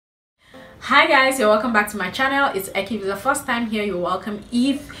Hi guys, you're welcome back to my channel. It's Ekyz. If it's the first time here, you're welcome.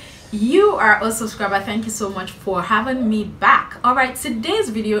 If you are a subscriber, thank you so much for having me back. All right, today's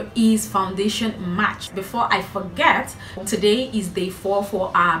video is foundation match. Before I forget, today is day 4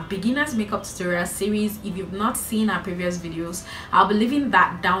 for our beginners makeup tutorial series. If you've not seen our previous videos, I'll be leaving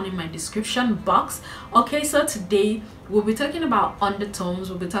that down in my description box. Okay, so today we'll be talking about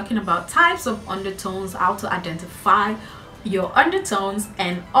undertones. We'll be talking about types of undertones, how to identify your undertones,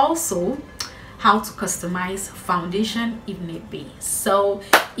 and also how to customize foundation if need be. So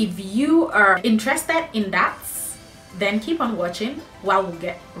if you are interested in that, then keep on watching while we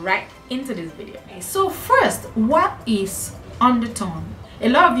get right into this video. So first, what is undertone? A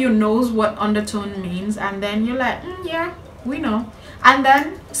lot of you knows what undertone means, and then you're like, yeah, we know. And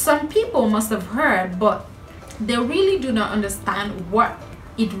then some people must have heard, but they really do not understand what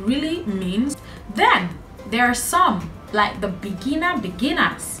it really means. Then there are some, like the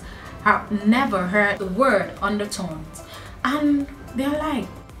beginners have never heard the word undertones, and they're like,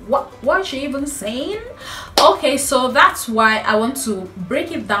 what is she even saying? Okay, so that's why I want to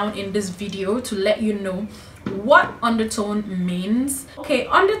break it down in this video to let you know what undertone means. Okay,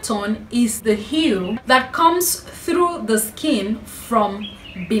 undertone is the hue that comes through the skin from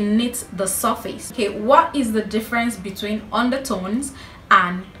beneath the surface. Okay, what is the difference between undertones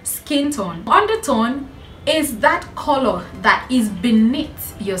and skin tone? Undertone is that color that is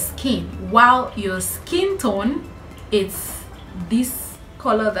beneath your skin, while your skin tone is this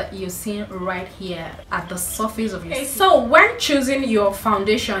color that you're seeing right here at the surface of your skin. So when choosing your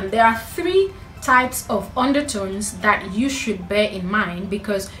foundation, there are 3 types of undertones that you should bear in mind,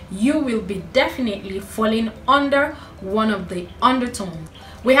 because you will be definitely falling under one of the undertones.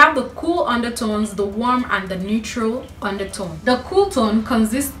 We have the cool undertones, the warm, and the neutral undertone. The cool tone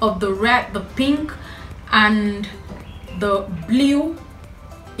consists of the red, the pink, and the blue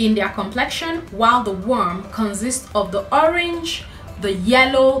in their complexion, while the warm consists of the orange, the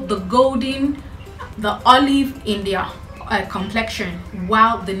yellow, the golden, the olive in their complexion,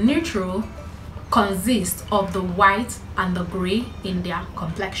 while the neutral consists of the white and the gray in their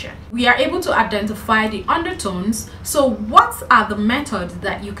complexion. We are able to identify the undertones. So what are the methods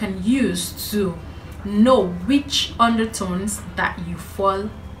that you can use to know which undertones that you fall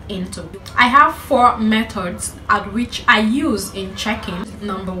into? I have 4 methods at which I use in checking.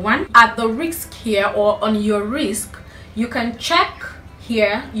 Number 1, at the wrist here, or on your wrist, you can check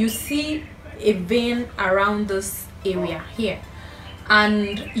here. You see a vein around this area here,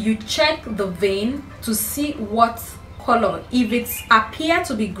 and you check the vein to see what color. If it's appear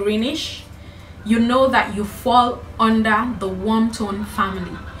to be greenish, you know that you fall under the warm tone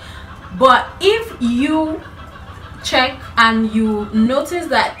family. But if you check and you notice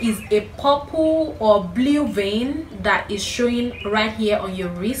that is a purple or blue vein that is showing right here on your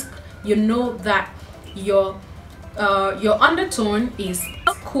wrist, you know that your undertone is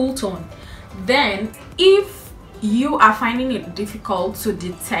a cool tone. Then if you are finding it difficult to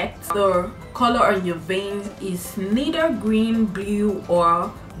detect the color on your veins is neither green, blue,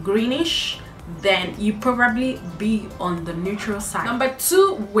 or greenish, then you probably be on the neutral side. Number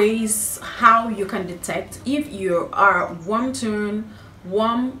 2 ways how you can detect if you are warm tone,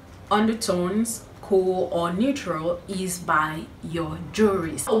 warm undertones, cool, or neutral is by your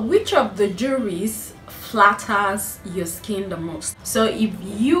jewelries. Which of the jewelries flatters your skin the most? So if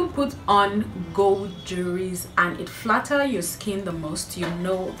you put on gold jewelries and it flatters your skin the most, you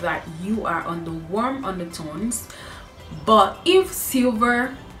know that you are on the warm undertones. But if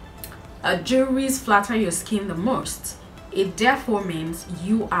silver jewelries flatter your skin the most, it therefore means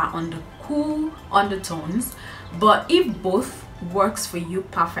you are on the cool undertones. But if both works for you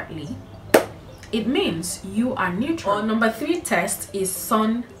perfectly, it means you are neutral. Number 3 test is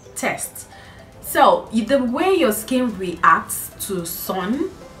sun test. So the way your skin reacts to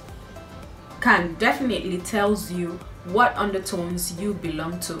sun can definitely tells you what undertones you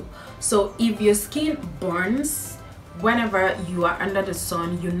belong to. So if your skin burns whenever you are under the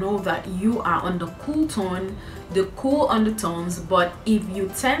sun, you know that you are on the cool tone, the cool undertones. But if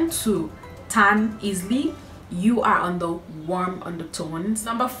you tend to tan easily, you are on the warm undertones.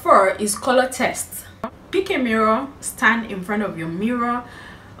 Number 4 is color test. Pick a mirror, stand in front of your mirror,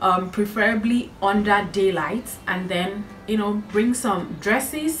 preferably under daylight, and then bring some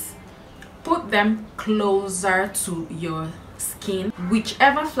dresses, put them closer to your skin,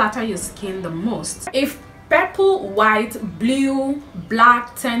 whichever flatter your skin the most. If purple, white, blue,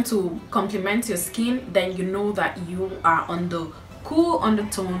 black tend to complement your skin, then you know that you are on the cool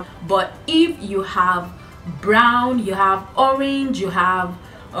undertone. But if you have brown, you have orange, you have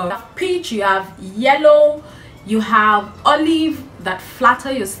peach, you have yellow, you have olive, that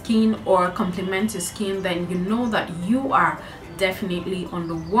flatter your skin or complement your skin, then you know that you are definitely on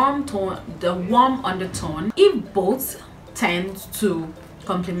the warm tone, the warm undertone. If both tend to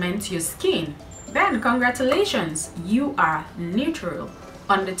complement your skin, then congratulations, you are neutral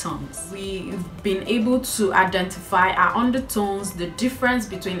undertones. We've been able to identify our undertones, the difference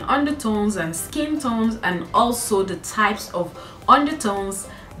between undertones and skin tones, and also the types of undertones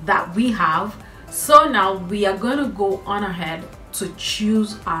that we have. So now we are going to go on ahead to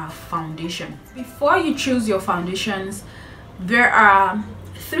choose our foundation. Before you choose your foundations, there are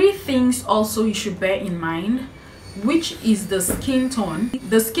 3 things also you should bear in mind, which is the skin tone.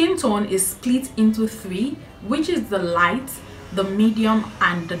 The skin tone is split into 3, which is the light, the medium,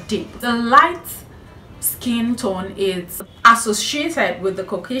 and the deep. The light skin tone is associated with the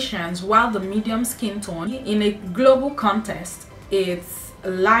Caucasians, while the medium skin tone, in a global context, it's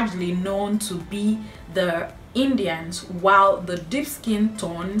largely known to be the Indians, while the deep skin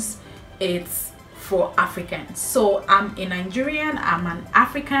tones, it's for Africans. So I'm a Nigerian, I'm an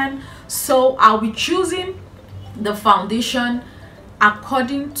African, so I'll be choosing the foundation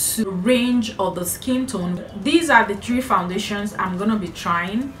according to the range of the skin tone. These are the 3 foundations I'm gonna be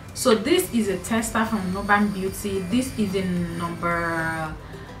trying. So this is a tester from Urban Beauty. This is in number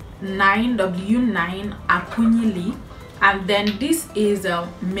 9, W9 Akunyili, and then this is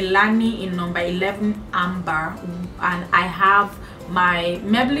Milani in number 11 Amber, and I have my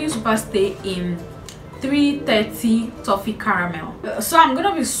Maybelline Superstay in 330 Toffee Caramel. So I'm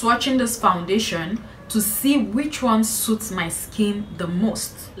gonna be swatching this foundation to see which one suits my skin the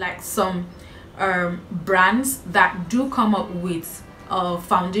most. Like some brands that do come up with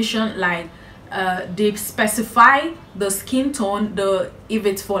foundation, like they specify the skin tone, if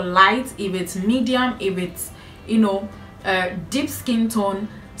it's for light, if it's medium, if it's, you know, deep skin tone,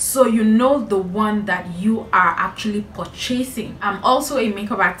 so you know the one that you are actually purchasing. I'm also a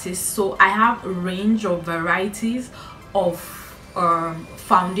makeup artist, so I have a range of varieties of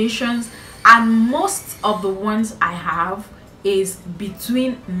foundations, and most of the ones I have is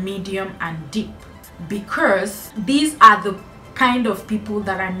between medium and deep, because these are the kind of people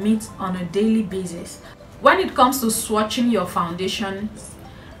that I meet on a daily basis. When it comes to swatching your foundations,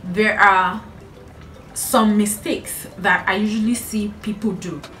 there are some mistakes that I usually see people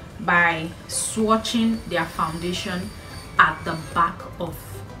do by swatching their foundation at the back of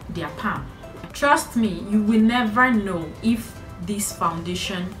their palm. Trust me, you will never know if this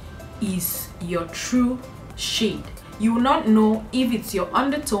foundation is your true shade. You will not know if it's your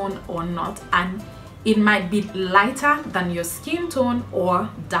undertone or not, and it might be lighter than your skin tone or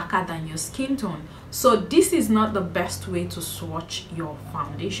darker than your skin tone. So this is not the best way to swatch your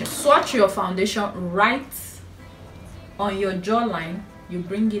foundation. Swatch your foundation right on your jawline. You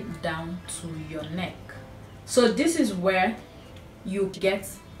bring it down to your neck. So this is where you get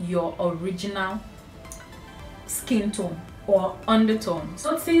your original skin tone or undertones.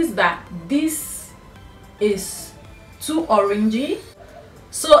 Notice that this is too orangey.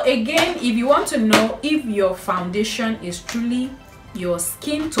 So again, if you want to know if your foundation is truly your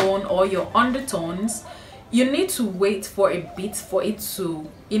skin tone or your undertones, you need to wait for a bit for it to,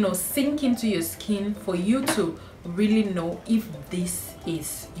 you know, sink into your skin, for you to really know if this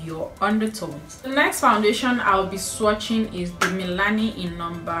is your undertones. The next foundation I'll be swatching is the Milani in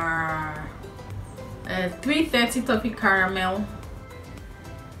number 330 Toffee Caramel.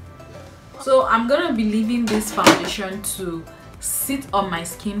 So I'm gonna be leaving this foundation to sit on my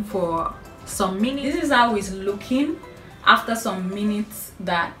skin for some minutes. This is how it's looking after some minutes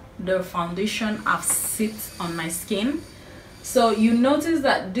that the foundation have sit on my skin. So you notice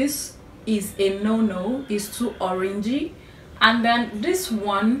that this is a no-no, is too orangey, and then this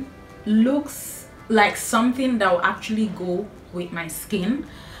one looks like something that will actually go with my skin.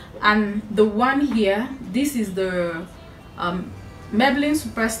 And the one here, this is the Maybelline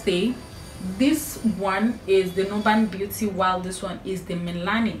Superstay. This one is the Urban Beauty, while this one is the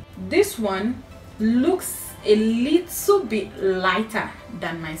Milani. This one looks a little bit lighter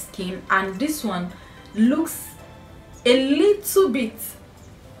than my skin, and this one looks a little bit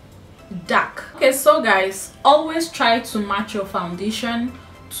dark. Okay, so guys, always try to match your foundation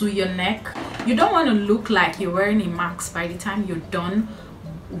to your neck. You don't want to look like you're wearing a mask by the time you're done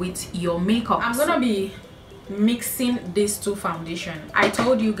with your makeup. I'm gonna be mixing these 2 foundations. I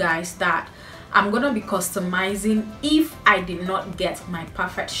told you guys that I'm gonna be customizing if I did not get my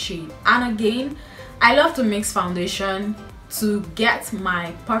perfect shade, and again, I love to mix foundation to get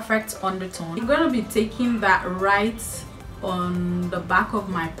my perfect undertone. I'm gonna be taking that right on the back of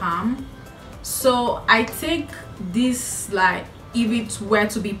my palm. So I take this, like if it were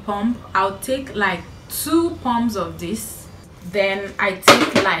to be pump, I'll take like 2 pumps of this, then I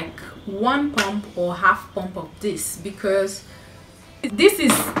take like 1 pump or half pump of this, because this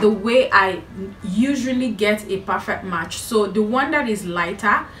is the way I usually get a perfect match. So the one that is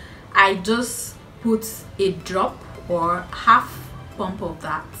lighter, I just put a drop or half pump of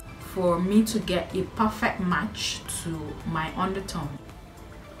that for me to get a perfect match to my undertone.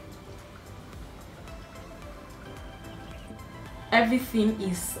 Everything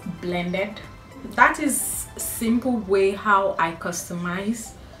is blended. That is simple way how I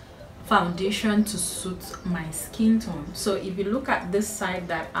customize foundation to suit my skin tone. So if you look at this side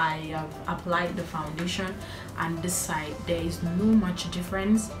that I have applied the foundation and this side, there is no much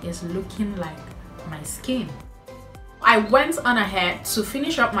difference. It's looking like my skin. I went on ahead to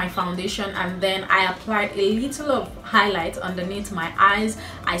finish up my foundation, and then I applied a little of highlight underneath my eyes.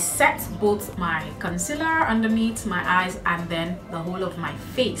 I set both my concealer underneath my eyes and then the whole of my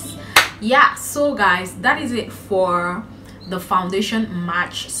face. Yeah, so guys, that is it for the foundation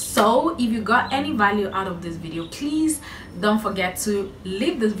match. So if you got any value out of this video, please don't forget to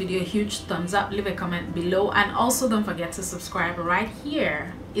leave this video a huge thumbs up, leave a comment below, and also don't forget to subscribe right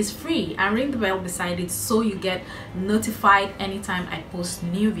here. It's free, and ring the bell beside it so you get notified anytime I post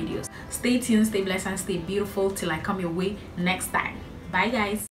new videos. Stay tuned, stay blessed, and stay beautiful till I come your way next time. Bye guys.